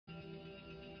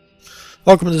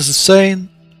Welcome, this is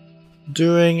Sane,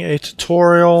 doing a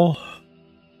tutorial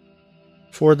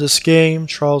for this game,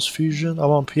 Trials Fusion.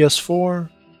 I'm on PS4.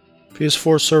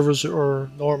 PS4 servers are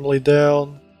normally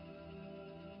down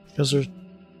because there's,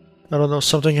 I don't know,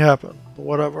 something happened, but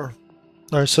whatever.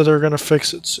 Alright, so they're gonna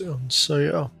fix it soon, so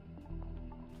yeah.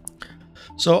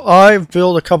 So I've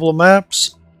built a couple of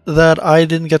maps that I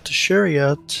didn't get to share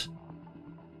yet,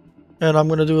 and I'm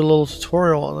gonna do a little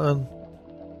tutorial on them.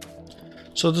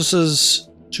 So this is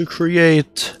to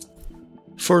create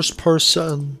first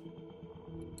person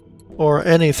or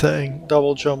anything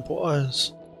double jump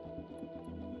wise.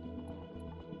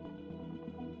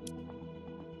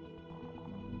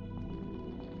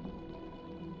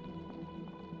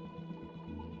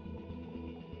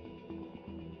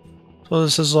 So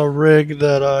this is a rig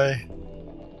that I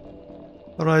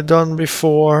done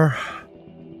before.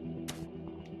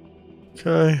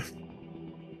 Okay.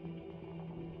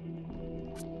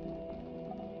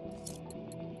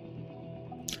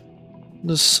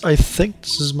 I think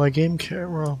this is my game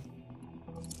camera.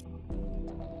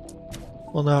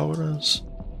 Well, now it is.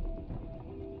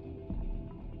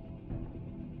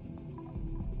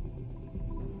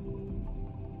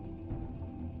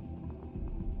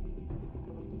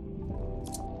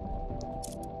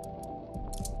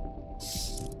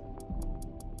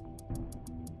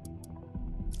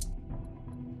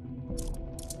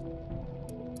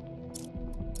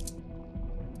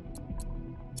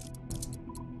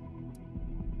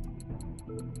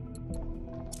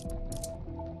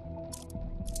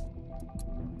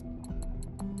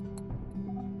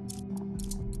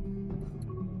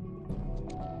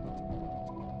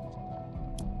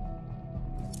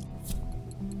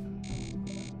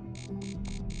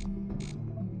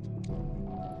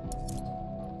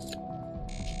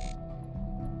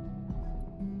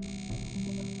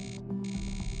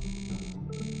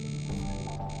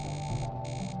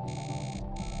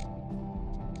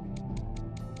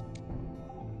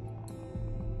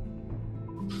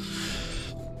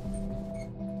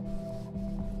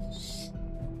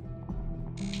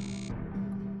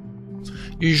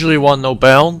 Usually you want no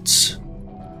bounce.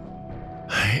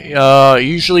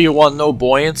 Usually you want no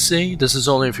buoyancy. This is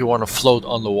only if you want to float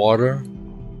on the water.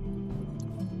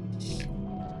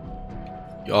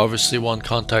 You obviously want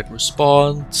contact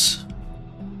response.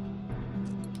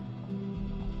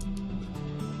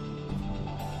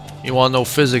 You want no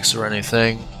physics or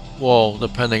anything. Well,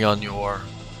 depending on your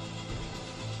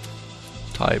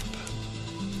type,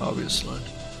 obviously.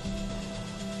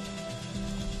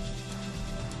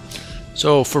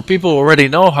 So, for people who already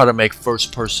know how to make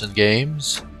first-person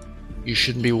games, you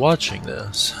shouldn't be watching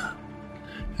this.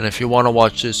 And if you want to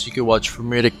watch this, you can watch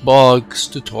Fremetic Bog's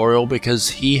tutorial because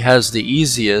he has the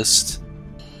easiest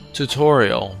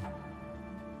tutorial.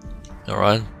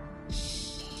 Alright?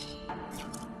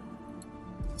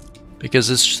 Because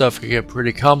this stuff can get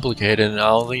pretty complicated, and I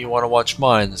don't think you want to watch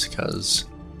mine because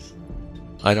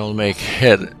I don't make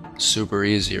it super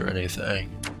easy or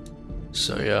anything.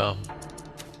 So, yeah.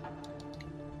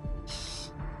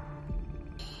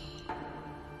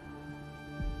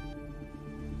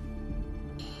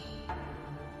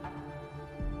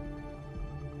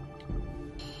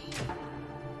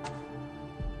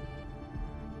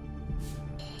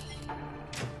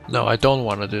 No, I don't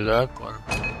want to do that, but...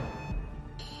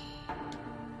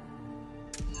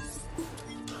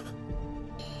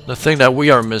 The thing that we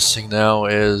are missing now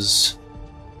is...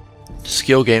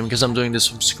 skill game, because I'm doing this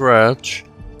from scratch.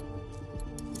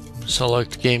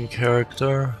 Select game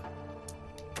character.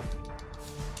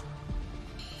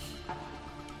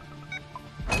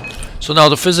 So now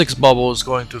the physics bubble is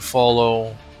going to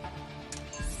follow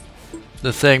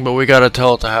the thing, but we gotta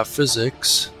tell it to have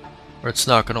physics. Or it's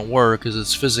not gonna work because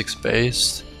it's physics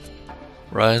based,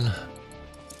 right?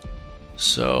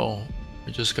 So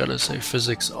we just gotta say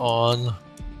physics on,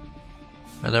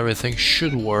 and everything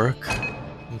should work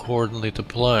accordingly to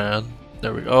plan.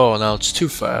 There we go. Oh, now it's too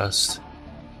fast.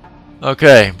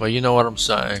 Okay, but you know what I'm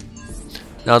saying.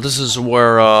 Now this is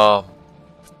where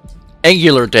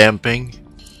angular damping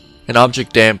and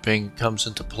object damping comes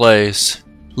into place.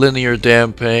 Linear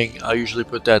damping, I usually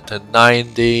put that to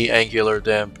 90, angular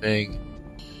damping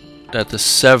that to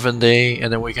 70,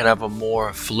 and then we can have a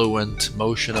more fluent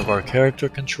motion of our character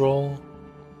control.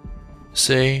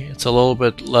 See, it's a little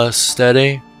bit less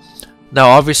steady. Now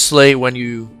obviously when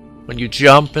you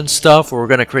jump and stuff, we're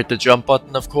gonna create the jump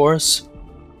button, of course.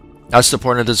 That's the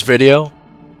point of this video,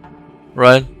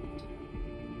 right?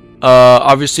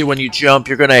 Obviously when you jump,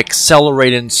 you're gonna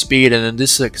accelerate in speed and then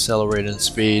decelerate in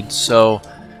speed, so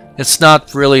it's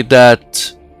not really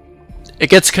that it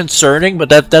gets concerning,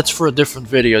 but that's for a different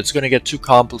video. It's going to get too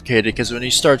complicated because when you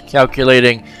start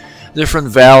calculating different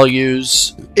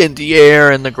values in the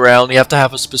air and the ground, you have to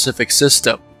have a specific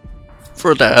system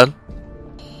for that.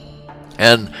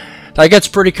 And that gets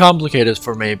pretty complicated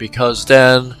for me because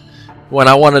then when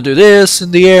I want to do this in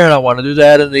the air and I want to do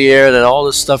that in the air, then all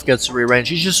this stuff gets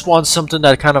rearranged. You just want something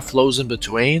that kind of flows in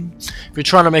between. If you're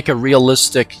trying to make a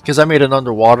realistic, because I made an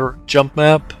underwater jump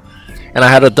map, and I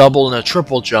had a double and a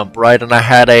triple jump, right? And I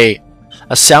had a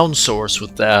sound source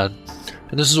with that.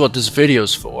 And this is what this video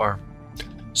is for.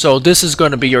 So this is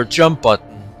going to be your jump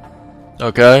button,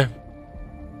 okay?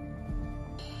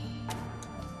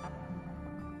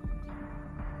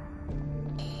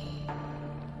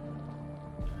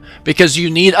 Because you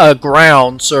need a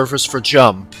ground surface for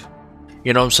jump.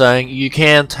 You know what I'm saying? You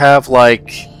can't have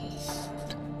like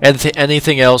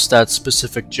anything else that's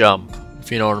specific jump, if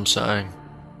you know what I'm saying.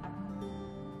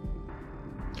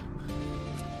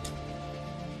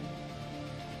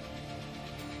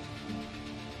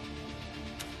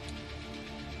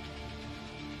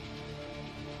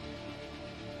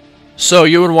 So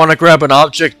you would want to grab an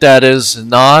object that is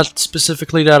not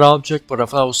specifically that object, but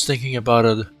if I was thinking about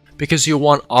it, because you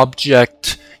want an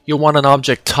object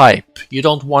type. You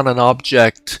don't want an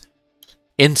object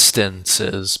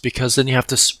instances, because then you have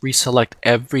to reselect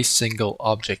every single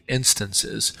object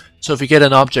instances. So if you get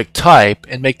an object type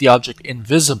and make the object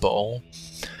invisible,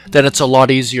 then it's a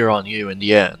lot easier on you in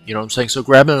the end. You know what I'm saying? So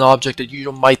grabbing an object that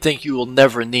you might think you will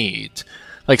never need.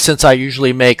 Like, since I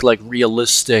usually make like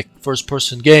realistic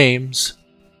first-person games,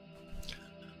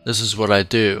 this is what I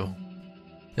do.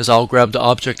 Is I'll grab the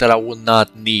object that I will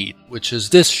not need, which is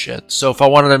this shit. So if I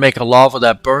wanted to make a lava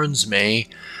that burns me,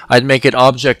 I'd make it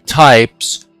object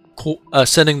types,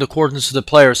 sending the coordinates to the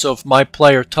player. So if my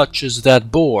player touches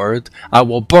that board, I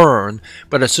will burn.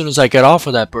 But as soon as I get off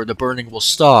of that board, the burning will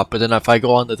stop. But then if I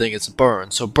go on the thing, it's burn.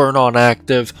 So burn on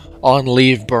active, on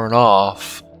leave, burn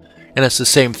off. And it's the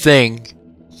same thing.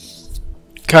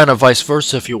 Kind of vice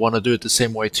versa if you want to do it the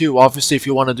same way too. Obviously, if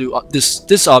you want to do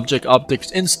this object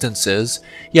instances,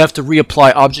 you have to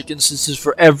reapply object instances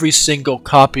for every single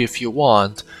copy if you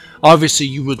want. Obviously,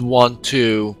 you would want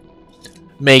to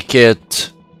make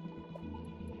it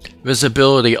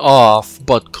visibility off,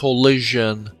 but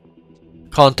collision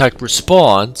contact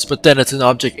response, but then it's an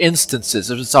object instances.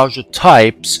 If it's object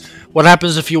types, what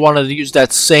happens if you wanted to use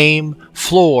that same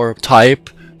floor type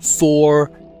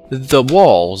for the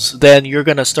walls? Then you're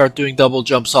gonna start doing double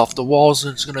jumps off the walls,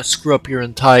 and it's gonna screw up your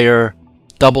entire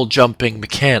double jumping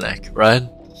mechanic, right?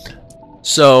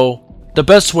 So the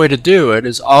best way to do it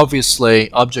is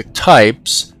obviously object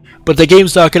types, but the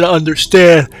game's not gonna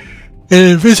understand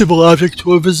an invisible object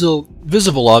to a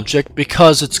visible object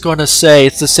because it's gonna say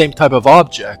it's the same type of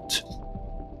object.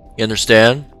 You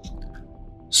understand?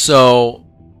 So,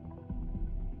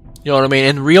 you know what I mean?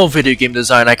 In real video game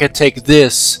design, I could take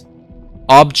this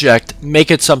object,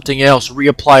 make it something else,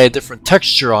 reapply a different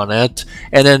texture on it,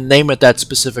 and then name it that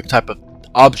specific type of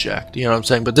object. You know what I'm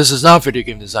saying? But this is not video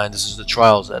game design, this is the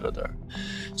trials editor.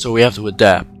 So we have to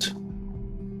adapt.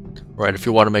 Right, if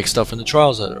you want to make stuff in the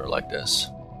trials editor like this.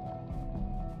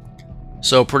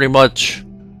 So pretty much,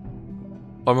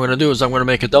 what I'm going to do is I'm going to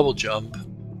make a double jump.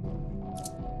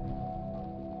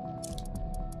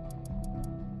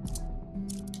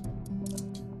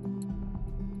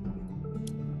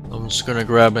 I'm just going to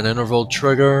grab an interval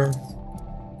trigger.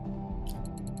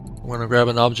 I'm going to grab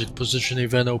an object position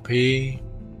event OP. And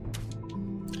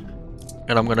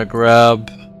I'm going to grab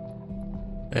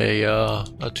a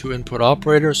 2-input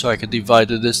operator so I can divide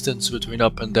the distance between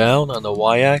up and down on the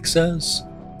y-axis.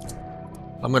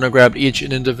 I'm going to grab each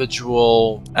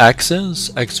individual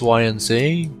axis, X, Y, and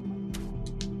Z.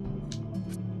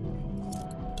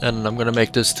 And I'm going to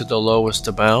make this to the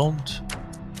lowest bound.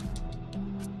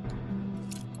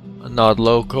 Not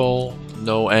local,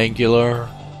 no angular,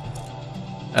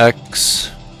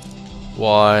 X,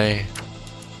 Y,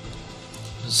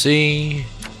 Z.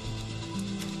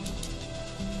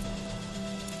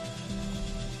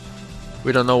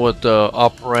 We don't know what the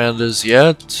operand is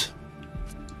yet.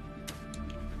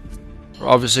 We're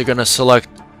obviously going to select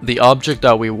the object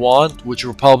that we want, which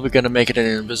we're probably going to make it an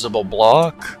invisible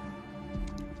block.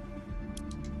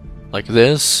 Like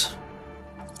this.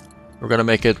 We're going to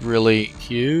make it really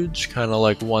huge, kind of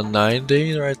like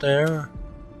 190 right there.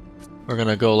 We're going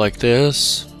to go like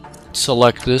this.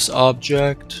 Select this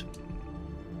object.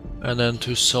 And then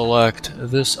to select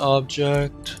this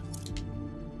object.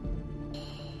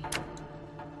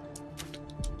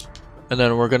 And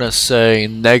then we're going to say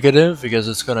negative because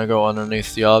it's going to go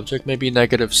underneath the object. Maybe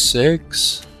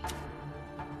 -6.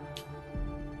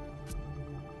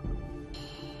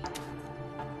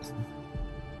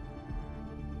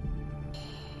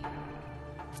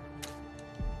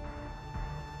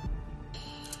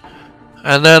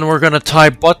 And then we're gonna tie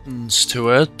buttons to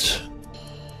it.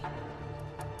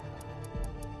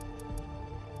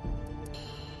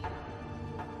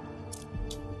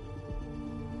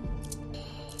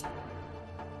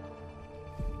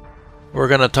 We're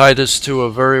gonna tie this to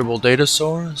a variable data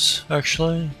source,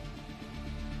 actually.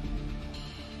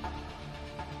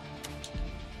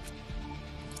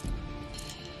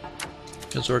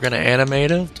 Because we're gonna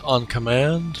animate it on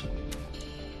command.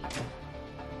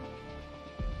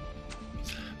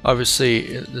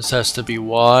 Obviously, this has to be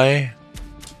Y.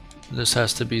 This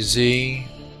has to be Z.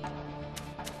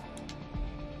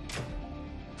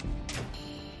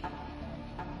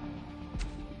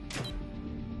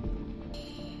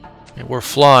 And we're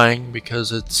flying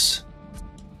because it's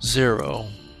 0.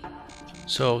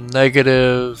 So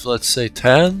negative, let's say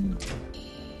 10.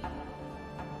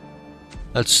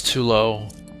 That's too low.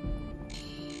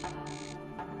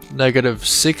 Negative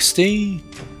 60.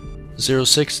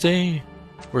 0.60.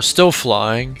 We're still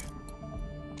flying.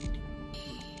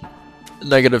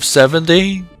 Negative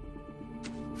 70.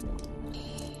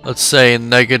 Let's say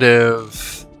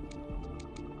negative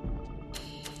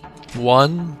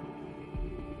 1.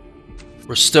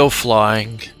 We're still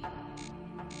flying.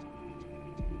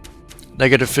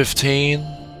 Negative 15.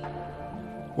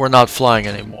 We're not flying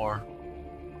anymore.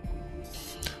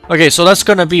 Okay, so that's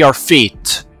gonna be our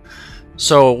feet.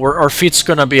 So our feet's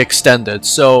gonna be extended.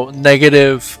 So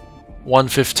negative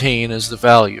 115 is the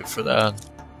value for that.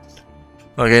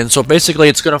 Okay, and so basically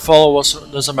it's gonna follow us,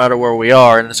 doesn't matter where we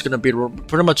are, and it's gonna be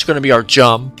pretty much gonna be our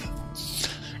jump.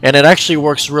 And it actually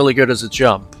works really good as a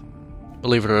jump,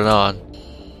 believe it or not.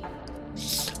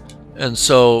 And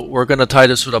so we're gonna tie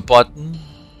this with a button.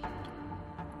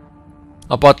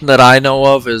 A button that I know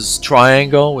of is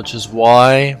triangle, which is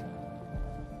Y.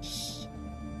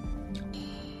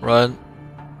 Right.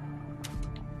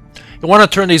 You want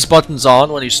to turn these buttons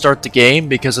on when you start the game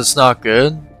because it's not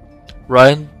good,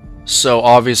 right? So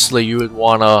obviously you would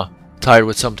want to tie it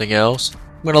with something else.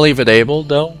 I'm going to leave it enabled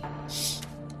though.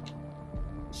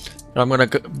 And I'm going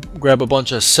to grab a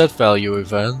bunch of set value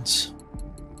events.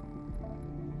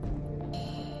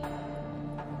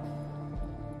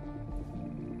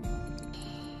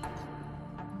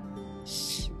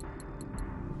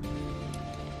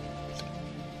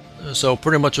 So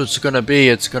pretty much what it's going to be,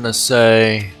 it's going to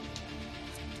say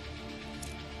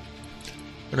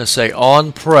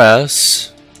on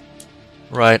press,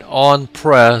 right? On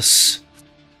press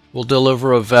will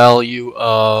deliver a value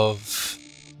of,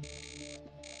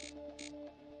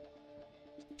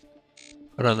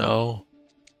 I don't know,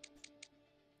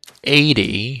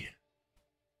 80,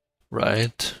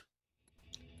 right?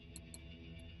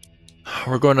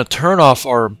 We're going to turn off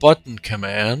our button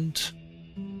command.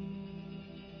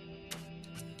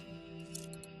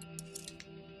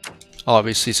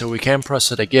 Obviously, so we can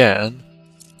press it again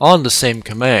on the same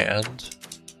command.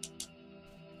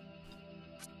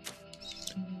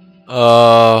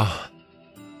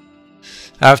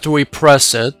 After we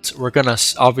press it, we're gonna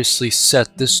obviously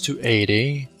set this to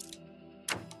 80.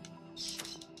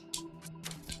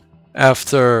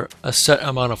 After a set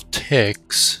amount of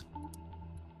ticks,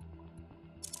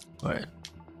 right?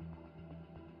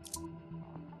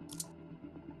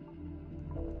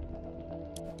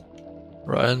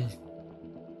 Right.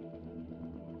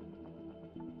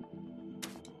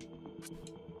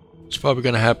 It's probably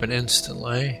going to happen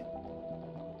instantly.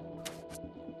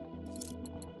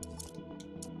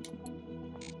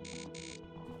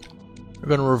 We're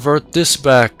going to revert this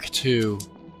back to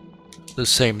the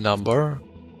same number.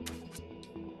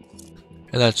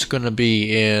 And that's going to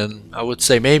be in, I would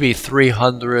say maybe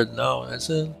 300, no, is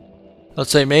it?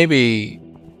 Let's say maybe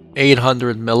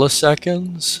 800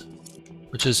 milliseconds,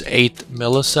 which is 8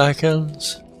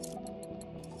 milliseconds.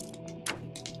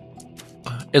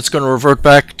 It's going to revert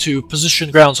back to position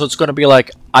ground, so it's going to be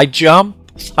like, I jump,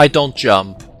 I don't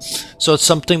jump. So it's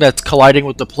something that's colliding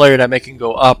with the player that making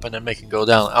go up and then making go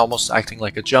down, almost acting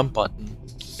like a jump button.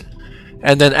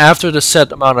 And then after the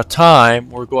set amount of time,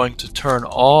 we're going to turn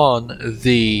on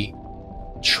the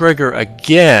trigger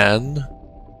again.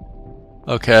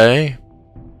 Okay.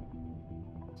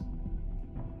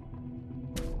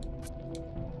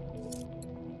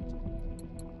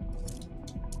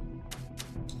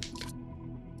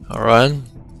 Alright.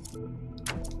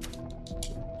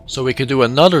 So we could do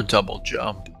another double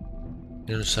jump.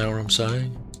 You understand what I'm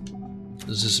saying?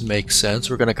 Does this make sense?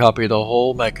 We're going to copy the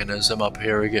whole mechanism up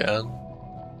here again.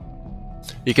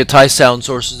 You could tie sound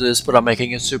sources to this, but I'm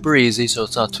making it super easy so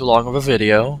it's not too long of a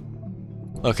video.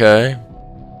 Okay.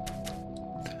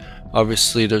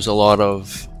 Obviously there's a lot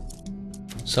of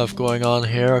stuff going on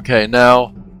here. Okay,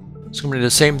 now It's going to be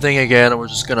the same thing again, and we're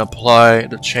just going to apply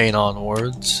the chain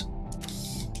onwards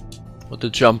with the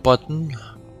jump button.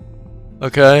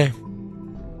 Okay.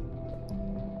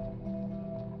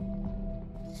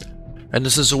 And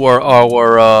this is where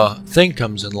our thing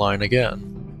comes in line again.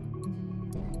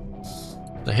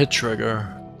 The hit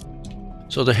trigger.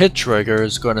 So the hit trigger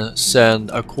is going to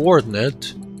send a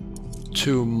coordinate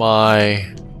to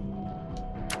my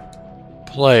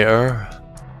player.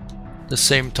 The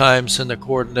same time send a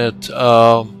coordinate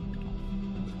to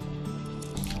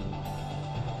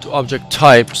object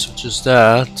types, which is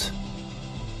that.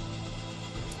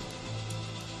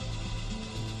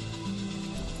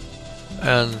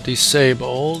 And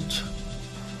disabled.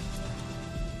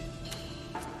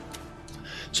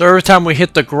 So every time we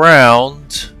hit the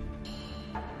ground,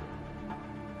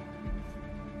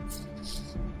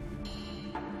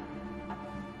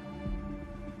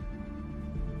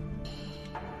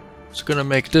 it's gonna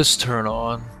make this turn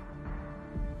on.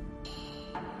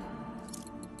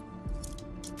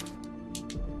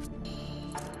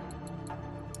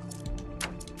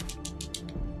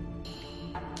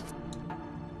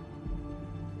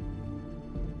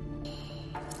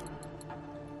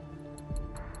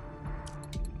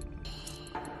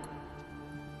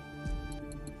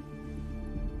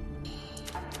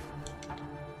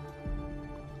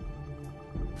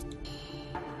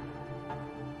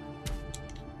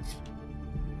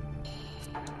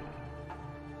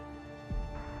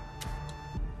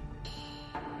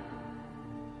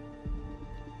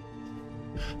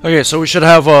 Okay, so we should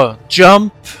have a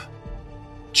jump,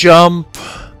 jump,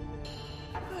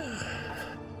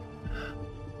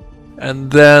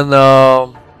 and then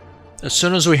as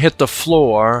soon as we hit the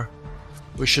floor,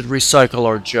 we should recycle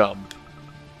our jump.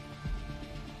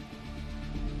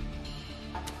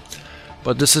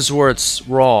 But this is where it's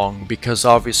wrong, because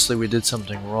obviously we did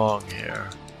something wrong here.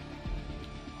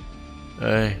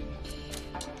 Okay.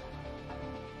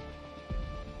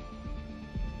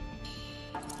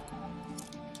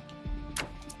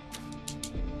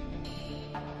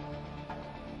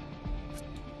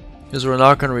 Because we're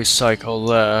not going to recycle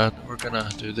that, we're going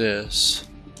to do this.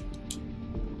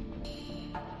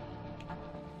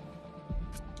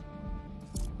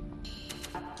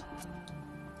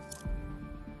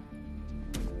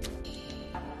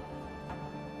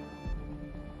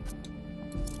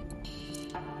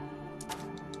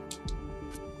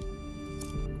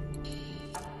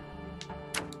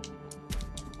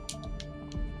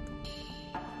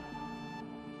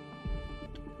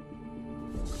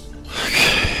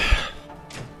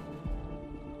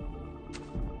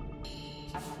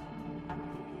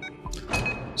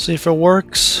 See if it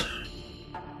works.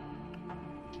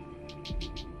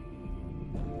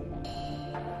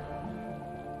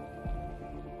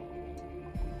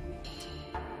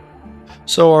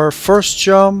 So our first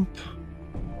jump,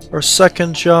 our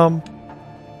second jump,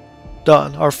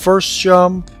 done. Our first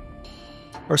jump,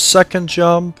 our second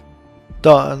jump,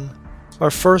 done.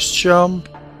 Our first jump,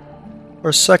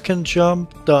 our second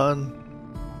jump, done.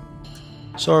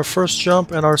 So our first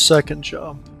jump and our second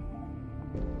jump.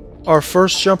 Our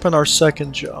first jump and our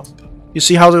second jump. You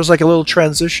see how there's like a little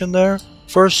transition there?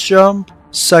 First jump,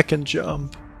 second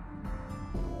jump.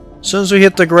 As soon as we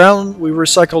hit the ground, we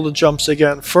recycle the jumps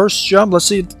again. First jump, let's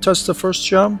see, test the first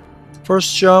jump.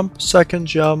 First jump, second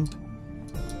jump.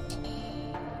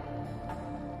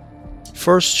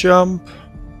 First jump,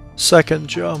 second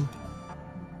jump.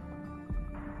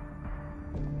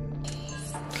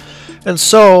 And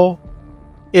so,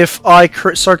 if I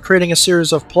start creating a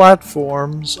series of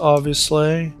platforms,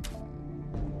 obviously,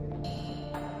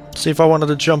 see if I wanted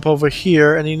to jump over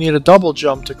here, and you need a double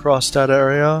jump to cross that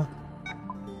area,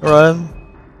 right?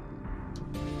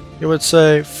 You would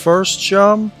say first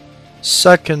jump,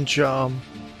 second jump,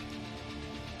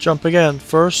 jump again,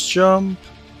 first jump,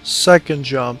 second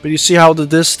jump. But you see how the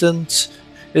distance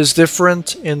is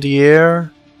different in the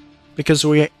air? Because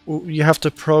you have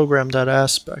to program that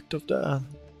aspect of that.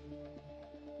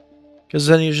 Because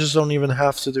then you just don't even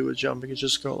have to do a jump. You can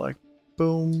just go like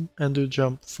boom and do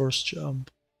jump, first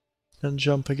jump, and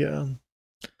jump again.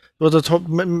 But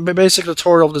the basic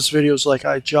tutorial of this video is like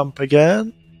I jump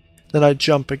again, then I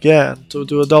jump again to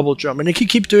do a double jump. And you can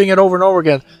keep doing it over and over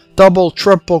again. Double,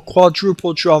 triple,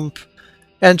 quadruple jump,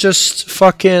 and just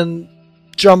fucking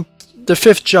jump the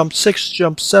 5th jump, 6th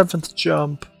jump, 7th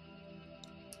jump.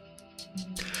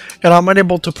 And I'm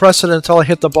unable to press it until I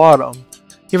hit the bottom.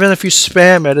 Even if you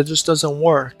spam it, it just doesn't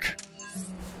work.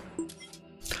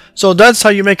 So that's how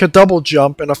you make a double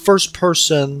jump in a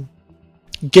first-person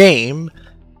game.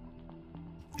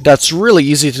 That's really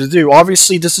easy to do.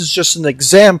 Obviously, this is just an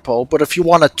example, but if you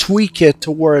want to tweak it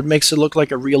to where it makes it look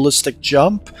like a realistic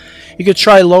jump, you could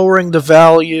try lowering the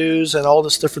values and all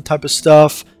this different type of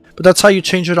stuff. But that's how you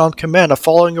change it on command. A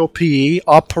following OPE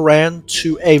operand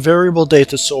to a variable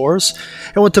data source,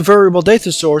 and with the variable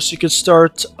data source, you could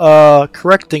start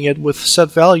correcting it with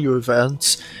set value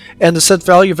events. And the set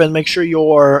value event, make sure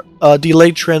your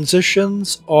delayed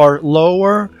transitions are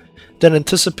lower than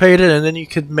anticipated, and then you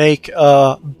could make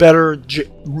better,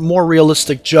 more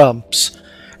realistic jumps.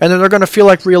 And then they're going to feel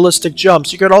like realistic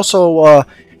jumps. You could also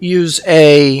use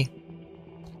a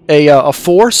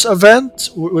force event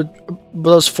with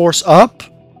those force up,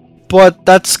 but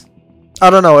that's, I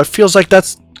don't know, it feels like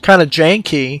that's kind of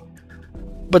janky.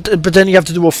 But then you have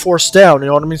to do a force down, you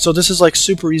know what I mean? So this is like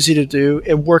super easy to do.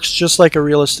 It works just like a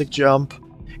realistic jump.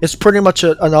 It's pretty much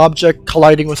an object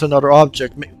colliding with another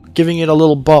object, giving it a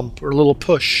little bump or a little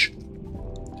push.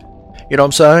 You know what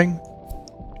I'm saying?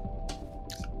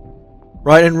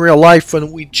 Right, in real life,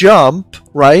 when we jump,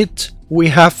 right, we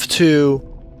have to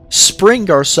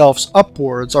spring ourselves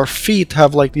upwards. Our feet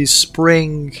have like these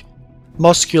spring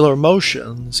muscular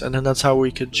motions, and then that's how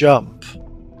we could jump,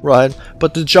 right?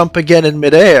 But to jump again in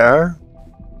midair,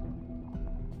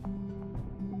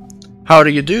 how do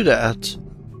you do that?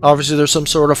 Obviously there's some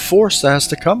sort of force that has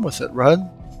to come with it, right?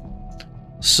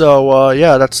 So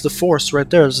yeah, that's the force right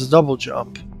there. It's a double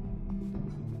jump.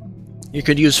 You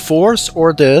could use force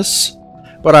or this,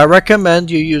 but I recommend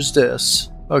you use this,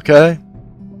 okay?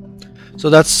 So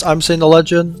that's I'm Sane the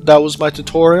Legend. That was my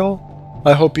tutorial.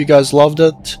 I hope you guys loved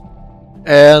it.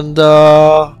 And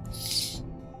I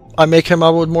may come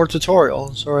out with more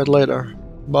tutorials. Alright, later.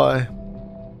 Bye.